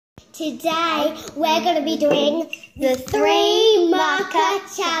Today we're going to be doing the 3-marker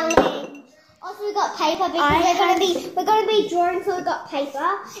challenge. Also, we got paper because we're going to be drawing, so we got paper,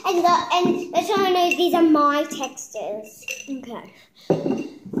 and let's all know these are my textures. Okay.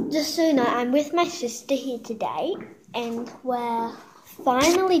 Just so you know, I'm with my sister here today, and we're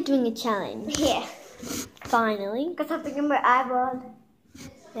finally doing a challenge. Yeah. Finally. Got something in my eyeball.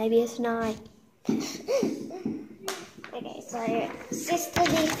 Maybe it's not. Okay, so sister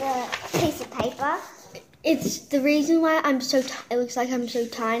needs a piece of paper. It's the reason why it looks like I'm so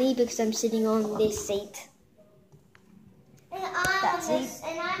tiny because I'm sitting on this seat. And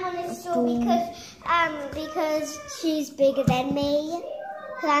I'm on this stool because she's bigger than me.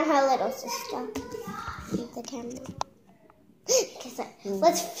 Because I'm her little sister. With the camera. Okay, so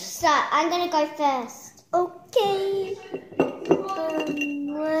let's start. I'm gonna go first. Okay.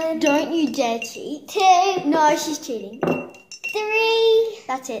 1. Don't you dare cheat. 2. No, she's cheating. 3.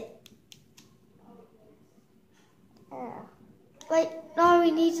 That's it. Wait, no,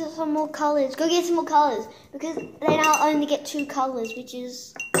 we need some more colours. Go get some more colours. Because then I'll only get 2 colours, which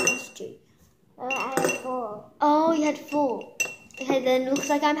is 2. I had 4. Oh, you had 4. Okay, then it looks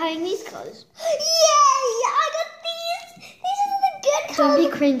like I'm having these colours. Yay! I got these! These are the good colours.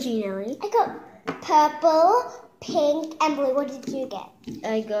 Don't be cringy, Nelly. I got purple, pink, and blue. What did you get?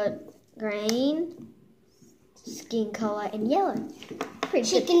 I got green, skin colour, and yellow.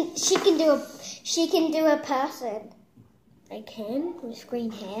 She can do a person. I can with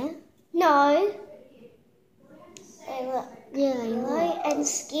green hair. No. Yeah, Yellow and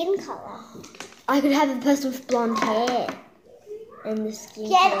skin colour. I could have a person with blonde hair and the skin.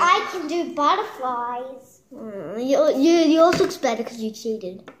 Yeah, colour. I can do butterflies. Yours looks better because you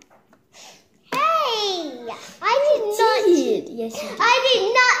cheated. Hey, I did not cheat. Yes, you did. I did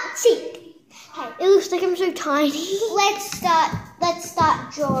not cheat. Hey, it looks like I'm so tiny. Let's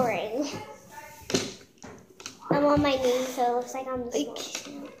start drawing. I'm on my knees, so it looks like I'm just.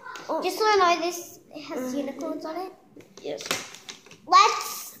 Just so I know, this has unicorns on it. Yes.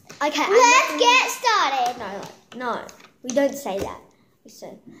 Let's get started. No, we don't say that. We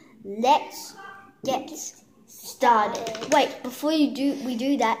say, let's get started. Wait, before we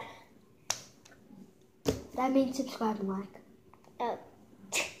do that. That means subscribe and like. Oh.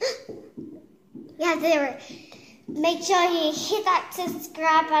 You have to make sure you hit that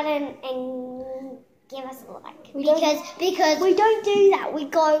subscribe button and give us a like. Because we don't do that. We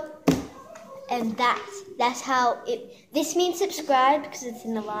go, and that's how it. This means subscribe because it's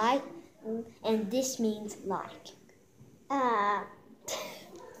in the light, and this means like.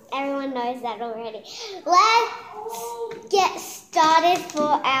 Everyone knows that already. Let's get started for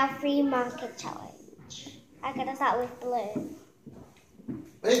our 3-marker challenge. I'm gonna start with blue.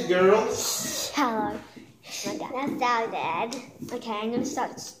 Hey, girls. Hello. My dad. That's our dad. Okay, I'm gonna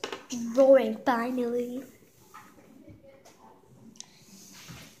start drawing finally.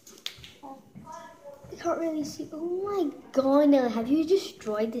 I can't really see. Oh my god, Nelly, have you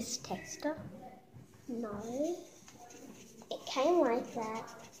destroyed this texture? No. It came like that.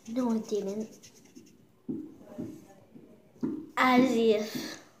 No, it didn't. As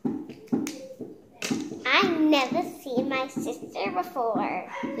if. I've never seen my sister before.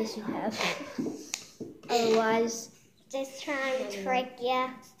 Yes, you have. Otherwise, Just trying to trick you.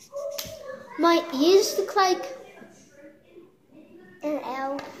 my ears look like. An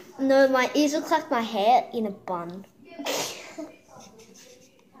elf. No, my ears look like my hair in a bun.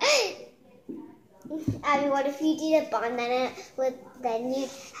 Abby, what if you did a bun, then you'd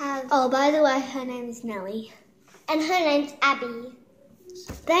have... Oh, by the way, her name is Nelly. And her name's Abby.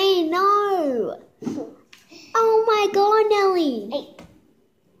 They know. Oh my god, Nelly. Hey.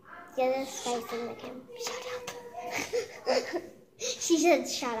 Get her face in the camera. Shut up. She said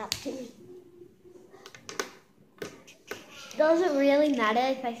shut up to me. Does it really matter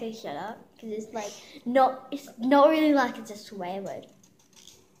if I say shut up? Because it's not really like it's a swear word.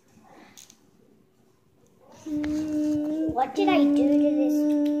 What did I do to this?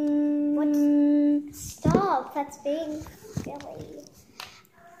 Stop, that's being silly.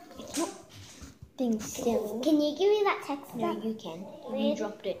 It's not being silly. Can you give me that text? No, you can. Really? You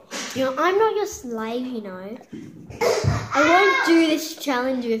dropped it. You know, I'm not your slave, you know. I won't do this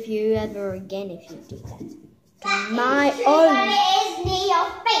challenge with you ever again if you do that. My own. Is near your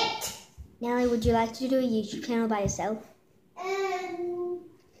feet. Nelly, would you like to do a YouTube channel by yourself?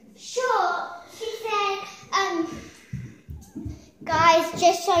 Sure. She said, guys,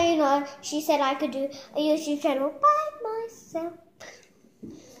 just so you know, she said I could do a YouTube channel by myself.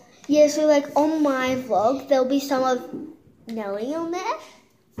 Yeah, so on my vlog, there'll be some of Nelly on there.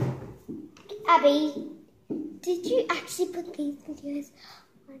 Abby, did you actually put these videos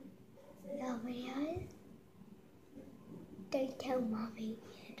on Abby,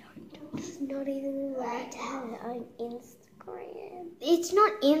 don't. It's not even allowed to have it on Instagram. It's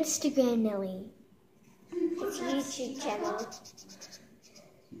not Instagram, Nelly. It's a YouTube channel.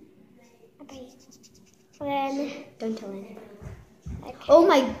 Then, Don't tell anyone. okay. Oh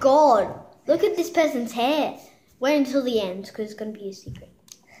my god! Look at this person's hair. Wait until the end, because it's gonna be a secret.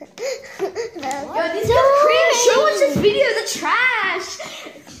 Let's This is cringe. Show us this video. The trash.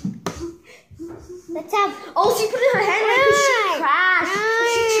 have. Oh, she put in her hand like she crashed.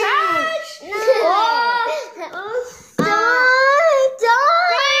 She trashed.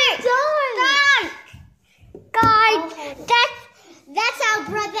 That's our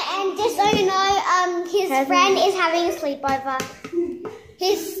brother, and just so you know, his friend is having a sleepover.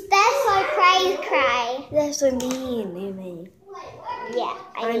 They're so cray. They're so mean. You mean? Yeah,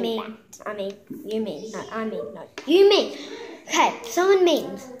 I mean, you mean. No, I mean, no. You mean. Okay, someone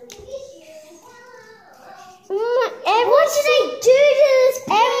means. What did I do to this?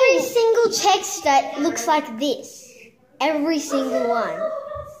 Every single text that looks like this. Every single one.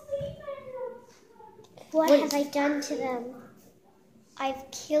 What have I done to them? I've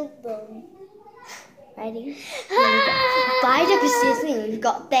killed them. Ready? Bite up a sizzling. We've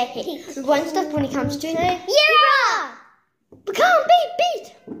got their head. We won't stop when it comes to Yeah! Come on,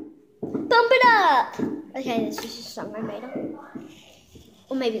 beat! Bump it up! Okay, this is just a song I made up.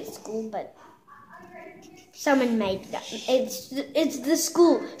 Or maybe it's school, but someone made it up. It's the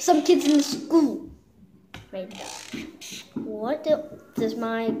school. Some kids in the school made it up. What does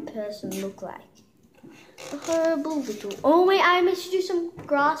my person look like? A horrible little... Oh wait, I must do some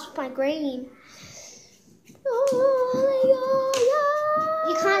grass with my green.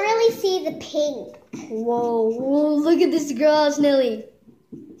 You can't really see the pink. Whoa, look at this grass, Nelly.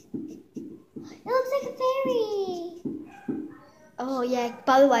 It looks like a fairy. Oh yeah,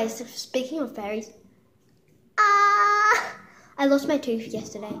 by the way, so speaking of fairies, I lost my tooth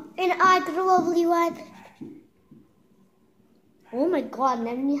yesterday. And I got a wobbly one. Oh my god,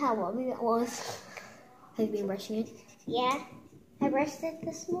 never knew how wobbly that was. Have you been brushing it? Yeah, I brushed it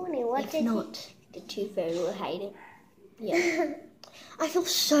this morning. What If did not, the tooth fairy will hate it. Yeah. I feel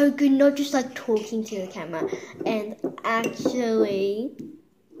so good not just like talking to the camera and actually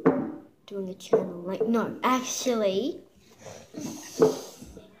doing a channel. Like, no, actually. Do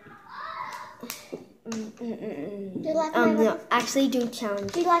you like my No, actually doing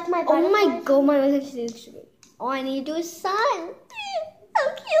challenge. Do you like my Oh my butterflies? god, my legs looks good. All I need to do is sun. How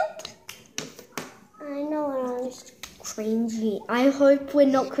cute. I know. It's cringy. I hope we're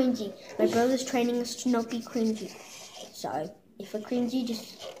not cringy. My brother's training us to not be cringy. So, if we're cringy,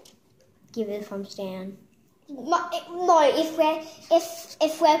 just give it a thumbs down. No, if we're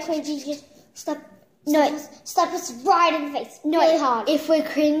cringy, just stop us right in the face. Really hard. If we're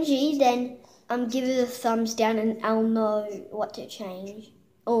cringy, then give it a thumbs down and I'll know what to change.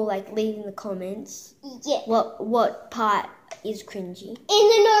 Or like leave in the comments Yeah. what part is cringy. In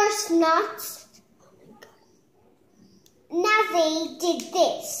the Norris Nuts, Nazi did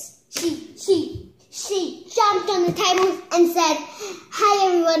this. She jumped on the table and said, "Hey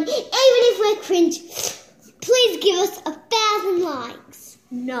everyone, even if we're cringe, please give us 1,000 likes."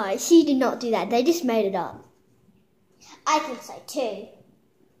 No, she did not do that. They just made it up. I think so too.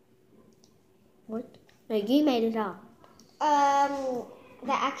 What? No, you made it up.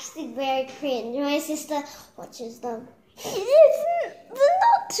 They're actually very cringe. My sister watches them. They're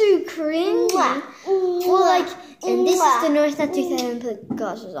not too cringe. Well, like, and this is the Norris Nut 2000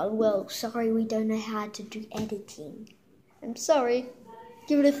 podcast. Well, sorry, we don't know how to do editing. I'm sorry.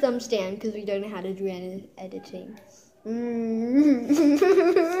 Give it a thumbs down because we don't know how to do editing. I'm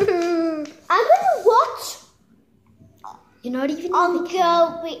gonna watch. You're not even.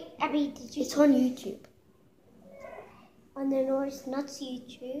 Wait, Abby, did you? It's on YouTube. On the Norris Nuts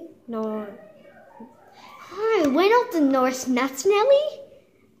YouTube. No. Hi, we're not the Norris Nuts, Nelly.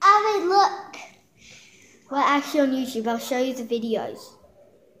 Abby, look. We're actually on YouTube. I'll show you the videos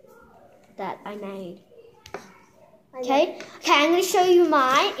that I made. Okay? Okay, I'm going to show you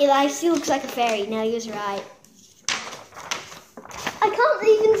mine. It actually looks like a fairy. Nelly was right. I can't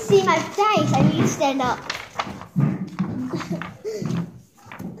even see my face. I need to stand up.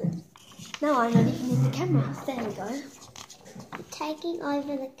 No, I'm not even in the camera. There we go. Taking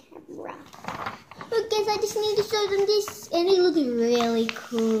over the camera. Look, guys, I just need to show them this. And it looks really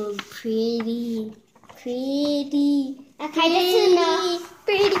cool. Pretty. Okay, that's enough.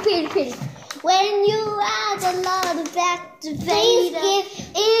 Pretty. When you add a lot of activator,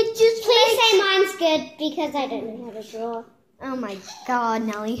 Please say mine's good because I don't know how to draw. Oh my god,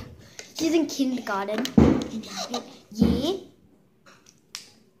 Nelly. She's in kindergarten. Yeah.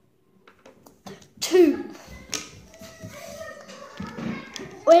 2.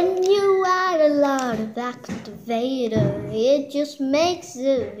 When you add a lot of activator, it just makes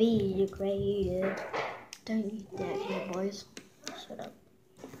the video greater. Don't eat that here, boys. Shut up.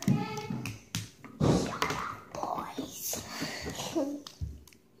 Boys.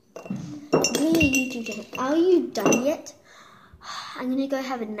 Doing a YouTube channel. Are you done yet? I'm gonna go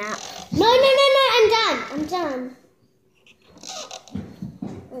have a nap. No, I'm done. I'm done.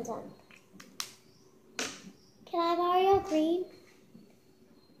 Can I borrow your green?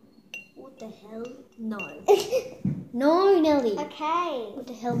 What the hell? No. No, Nelly. Okay. What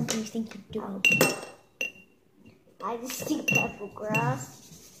the hell do you think you're doing? I just see purple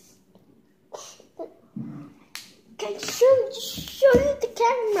grass. Okay, show you the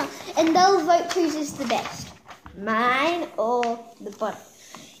camera. And they'll vote whose is the best. Mine or the bottom.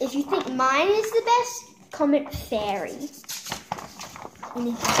 If you think mine is the best, comment fairy. And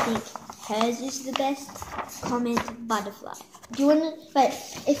if you think hers is the best, comment butterfly. Do you want to, wait,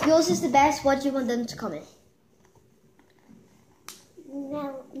 if yours is the best, what do you want them to comment?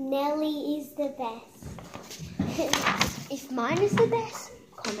 Nelly is the best. If mine is the best,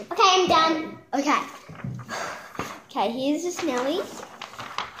 comment. Okay, I'm done. Okay. Okay, here's this Nelly.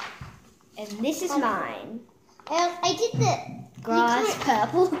 And this is mine. I did the Grass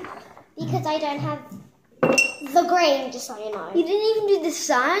purple. because I don't have the green, just so you know. You didn't even do the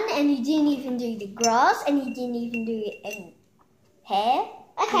sun, and you didn't even do the grass, and you didn't even do any hair.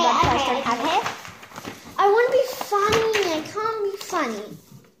 Okay. Don't have hair. I want to be funny. I can't be funny.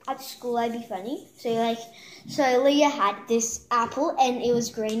 At school, I'd be funny. So Leah had this apple, and it was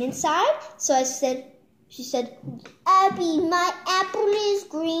green inside. So she said, Abby, my apple is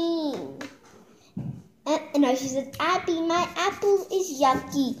green. And no, she said, Abby, my apple is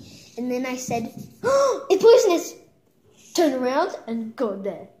yucky. And then I said, oh, it's poisonous. Turn around and go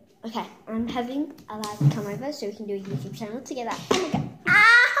there. Okay, I'm having a lad come over so we can do a YouTube channel together. Oh my god.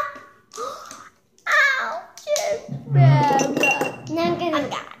 Ow! Ow! Now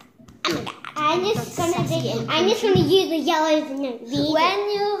I'm just gonna use the yellows and the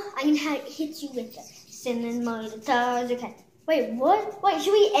I'm gonna hit you with the cinnamon motors. Okay. Wait, what? Wait,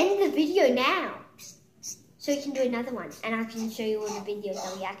 should we end the video now? So we can do another one, and I can show you all the videos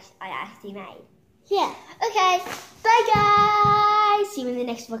that I actually made. Yeah. Okay. Bye, guys. See you in the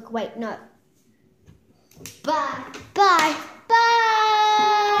next vlog. Wait, no. Bye. Bye.